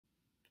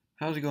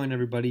How's it going,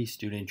 everybody?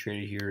 Student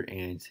Trader here,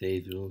 and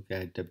today's look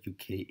at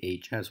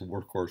WKHS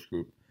Workhorse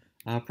Group.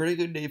 Pretty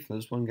good day for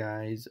this one,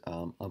 guys.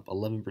 Up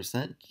 11%,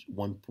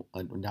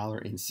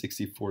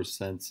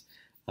 $1.64.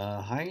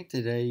 High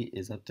today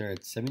is up there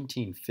at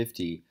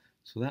 17.50,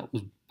 so that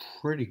was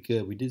pretty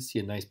good. We did see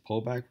a nice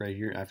pullback right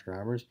here after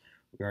hours.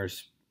 We are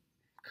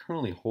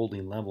currently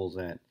holding levels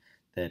at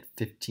that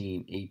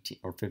 15.18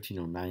 or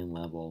 15.09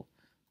 level.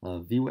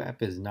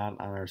 VWAP is not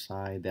on our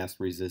side.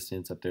 That's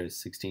resistance up there at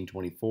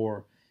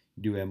 16.24.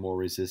 Do have more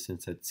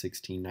resistance at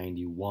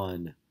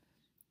 1691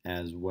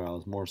 as well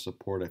as more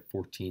support at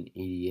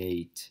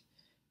 1488.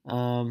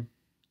 I'm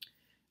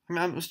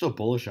still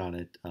bullish on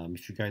it.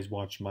 If you guys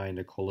watched my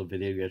Nicola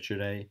video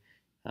yesterday,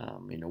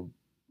 you know,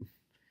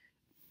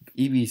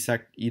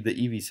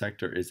 the EV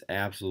sector is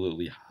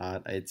absolutely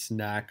hot. It's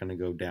not going to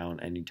go down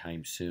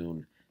anytime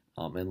soon,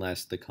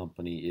 unless the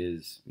company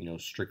is,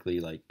 strictly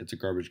like it's a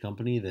garbage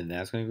company. Then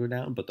that's going to go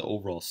down. But the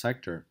overall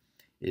sector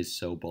is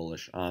so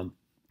bullish.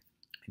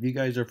 If you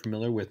guys are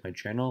familiar with my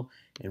channel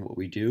and what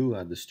we do,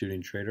 the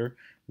Student Trader,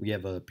 we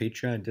have a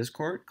Patreon and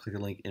Discord. Click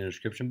the link in the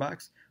description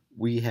box.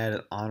 We had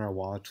it on our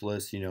watch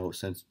list,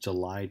 since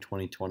July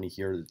 2020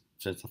 here,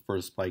 since the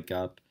first spike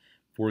up,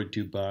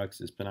 $42.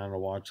 It's been on our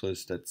watch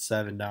list at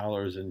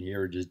 $7, and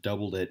here just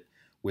doubled it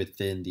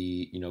within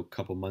the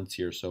couple months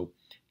here. So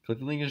click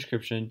the link in the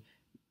description.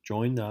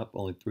 Join up,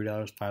 only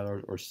 $3,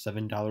 $5, or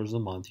 $7 a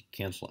month. You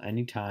can cancel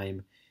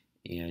anytime,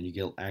 and you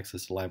get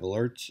access to live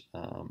alerts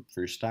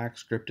for your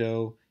stocks,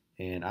 crypto,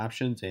 and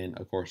options, and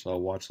of course a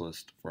watch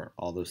list for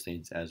all those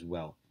things as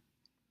well.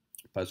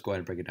 But let's go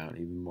ahead and break it down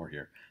even more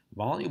here.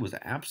 Volume was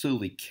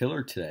absolutely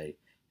killer today.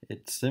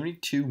 It's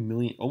 72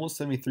 million, almost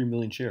 73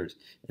 million shares,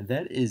 and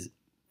that is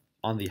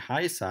on the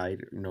high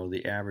side.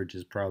 The average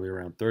is probably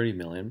around 30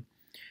 million,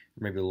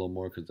 maybe a little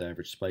more because the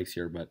average spikes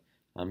here. But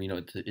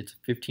it's a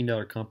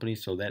 $15 company,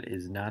 so that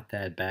is not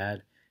that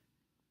bad.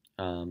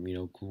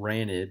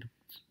 Granted,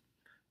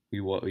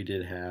 we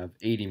did have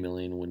 80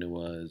 million when it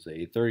was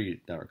a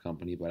 $30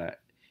 company, but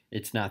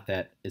it's not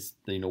that. It's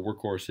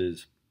Workhorse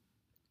is.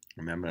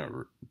 I mean, I'm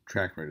gonna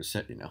track where to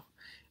set.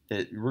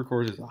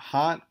 Workhorse is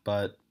hot,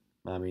 but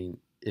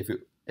if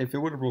it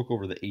would have broke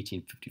over the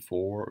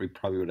 1854, we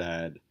probably would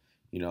have had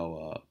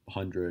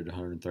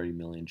 130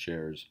 million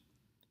shares,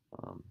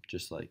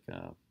 just like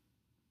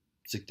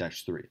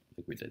 6-3,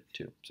 like we did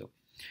too. So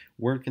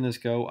where can this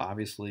go?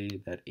 Obviously,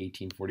 that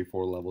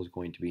 1844 level is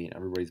going to be in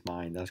everybody's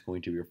mind. That's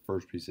going to be your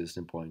first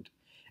resistance point.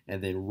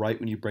 And then right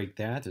when you break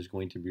that, there's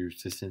going to be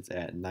resistance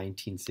at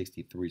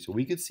 1963. So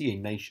we could see a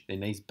nice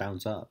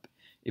bounce up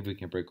if we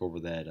can break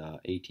over that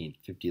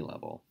 1850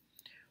 level.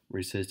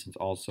 Resistance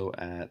also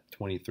at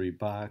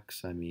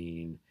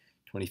 $23.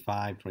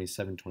 25,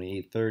 27,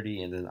 28,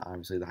 30. And then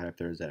obviously the high up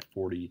there is at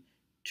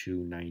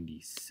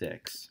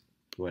 42.96.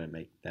 Go ahead and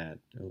make that.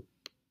 Oh.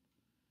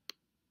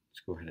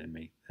 Let's go ahead and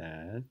make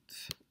that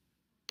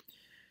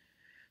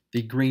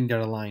the green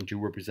dotted line to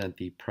represent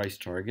the price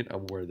target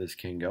of where this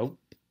can go.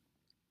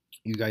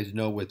 You guys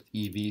know with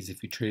EVs,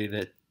 if you traded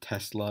it,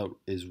 Tesla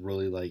is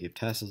really like, if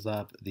Tesla's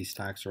up, these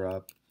stocks are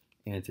up.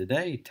 And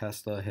today,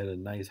 Tesla hit a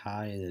nice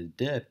high and it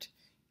dipped.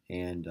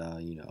 And,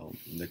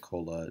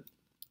 Nicola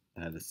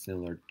had a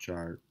similar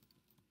chart.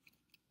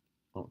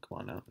 Oh, come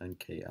on now.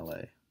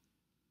 NKLA.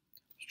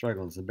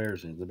 Struggling. It's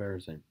embarrassing. It's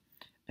embarrassing.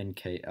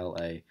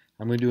 NKLA.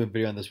 I'm going to do a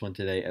video on this one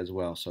today as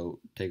well, so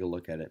take a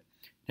look at it.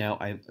 Now,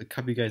 a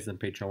couple of you guys on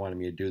Patreon wanted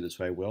me to do this,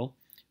 so I will.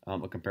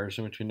 A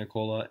comparison between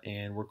Nicola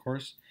and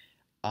Workhorse.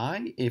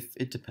 If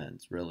it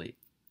depends, really.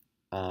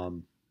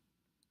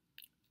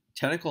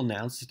 Technical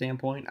analysis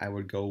standpoint, I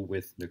would go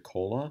with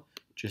Nicola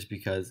just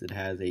because it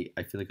has I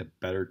feel like a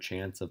better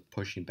chance of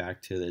pushing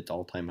back to its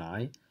all-time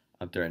high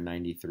up there at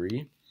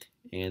 93.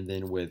 And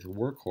then with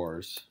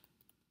Workhorse,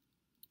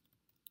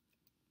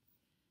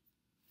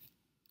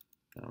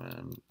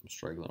 I'm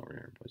struggling over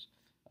here, boys.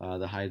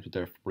 The highs with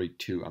their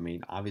 42.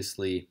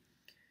 Obviously,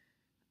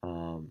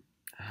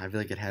 I feel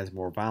like it has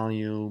more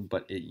volume,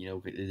 but it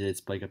did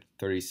spike up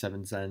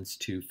 37 cents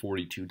to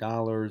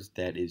 $42.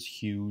 That is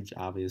huge,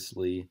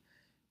 obviously.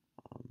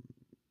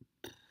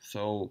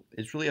 So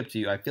it's really up to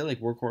you. I feel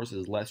like Workhorse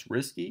is less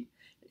risky,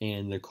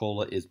 and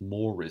Nicola is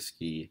more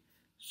risky.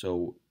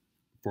 So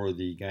for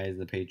the guys in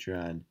the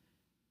Patreon,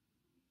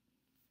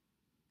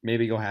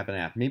 maybe go half and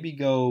half. Maybe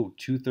go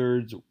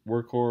 2/3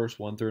 Workhorse,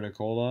 1/3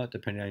 Nicola,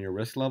 depending on your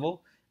risk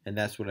level. And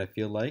that's what I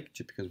feel like,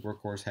 just because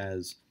Workhorse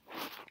has,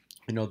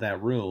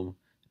 that room.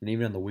 And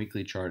even on the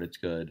weekly chart, it's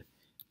good.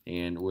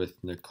 And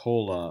with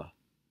Nicola,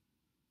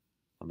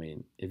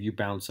 if you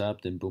bounce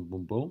up, then boom,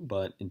 boom, boom.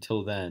 But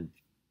until then,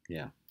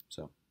 yeah.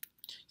 So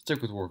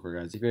stick with Workhorse,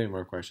 guys. If you have any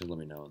more questions, let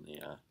me know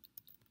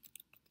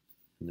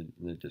in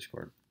the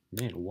Discord.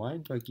 Man, why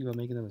do I keep on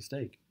making that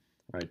mistake?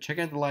 All right, check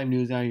out the live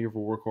news out here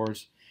for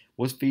Workhorse.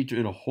 Was featured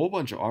in a whole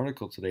bunch of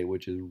articles today,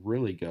 which is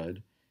really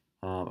good.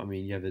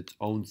 You have its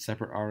own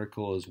separate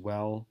article as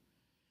well.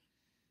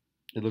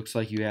 It looks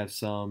like you have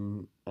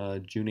some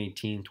June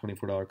 18,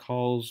 $24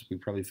 calls. We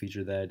probably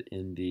featured that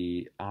in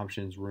the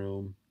options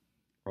room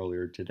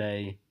earlier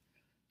today.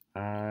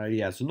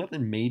 Yeah, so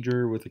nothing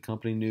major with the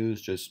company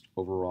news, just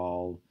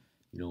overall,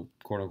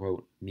 quote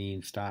unquote,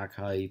 mean stock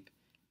hype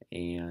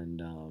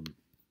and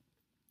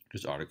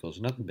just articles.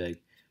 Nothing big.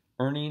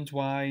 Earnings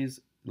wise,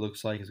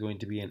 looks like it's going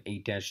to be an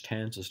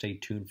 8-10, so stay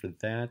tuned for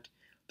that.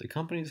 The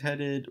company's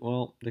headed,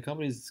 well, the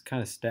company's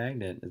kind of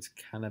stagnant. It's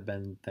kind of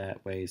been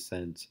that way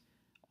since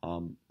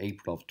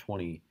April of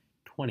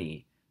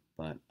 2020.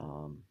 But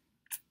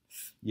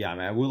yeah, I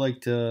mean, I would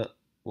like to.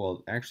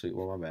 Well, actually,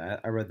 well, my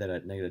bad. I read that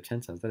at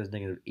 -10 cents. That is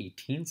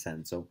 -18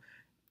 cents. So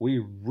we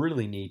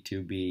really need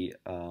to be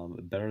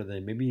better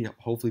than maybe,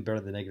 hopefully, better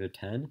than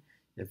 -10.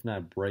 If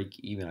not break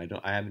even.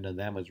 I haven't done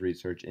that much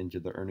research into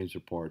the earnings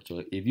report.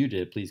 So if you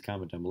did, please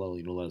comment down below.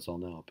 Let us all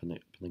know. Put in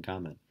the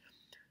comment.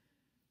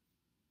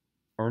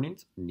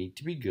 Earnings need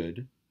to be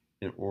good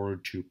in order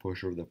to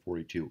push over the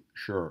 42.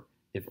 Sure,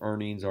 if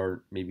earnings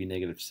are maybe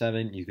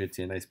 -7, you could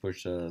see a nice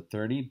push to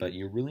 30, but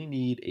you really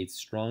need a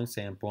strong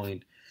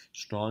standpoint,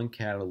 strong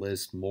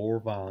catalyst,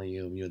 more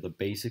volume, the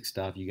basic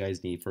stuff you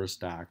guys need for a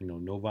stock,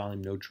 no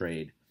volume, no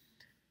trade.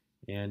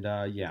 And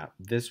yeah,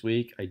 this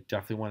week I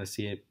definitely want to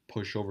see it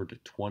push over to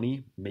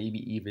 20, maybe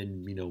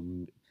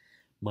even,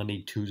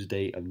 Monday,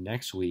 Tuesday of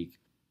next week.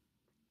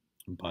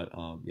 But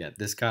yeah,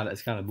 it's got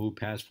to move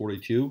past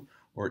 42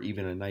 or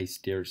even a nice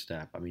stair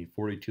step. I mean,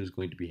 42 is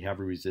going to be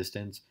heavy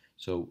resistance.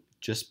 So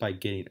just by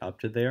getting up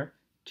to there,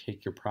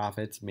 take your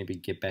profits, maybe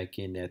get back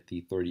in at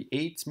the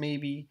 38s,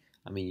 maybe.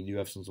 I mean, you do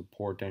have some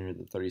support down here at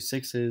the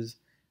 36s.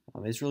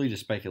 It's really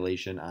just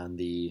speculation on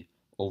the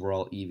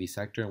overall EV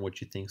sector and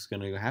what you think is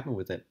going to happen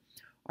with it.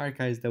 All right,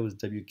 guys, that was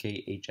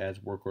WKHS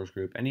Workhorse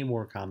Group. Any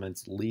more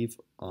comments? Leave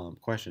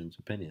questions,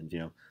 opinions.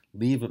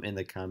 Leave them in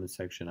the comment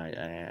section.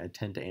 I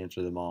tend to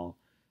answer them all.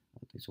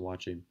 Thanks for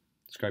watching.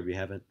 Subscribe if you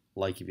haven't.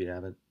 Like if you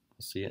haven't.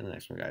 I'll see you in the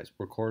next one, guys.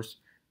 Workhorse.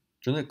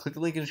 Click the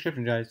link in the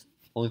description, guys.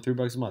 Only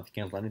 $3 a month. You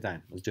cancel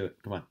anytime. Let's do it.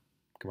 Come on.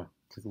 Come on.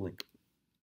 Click the link.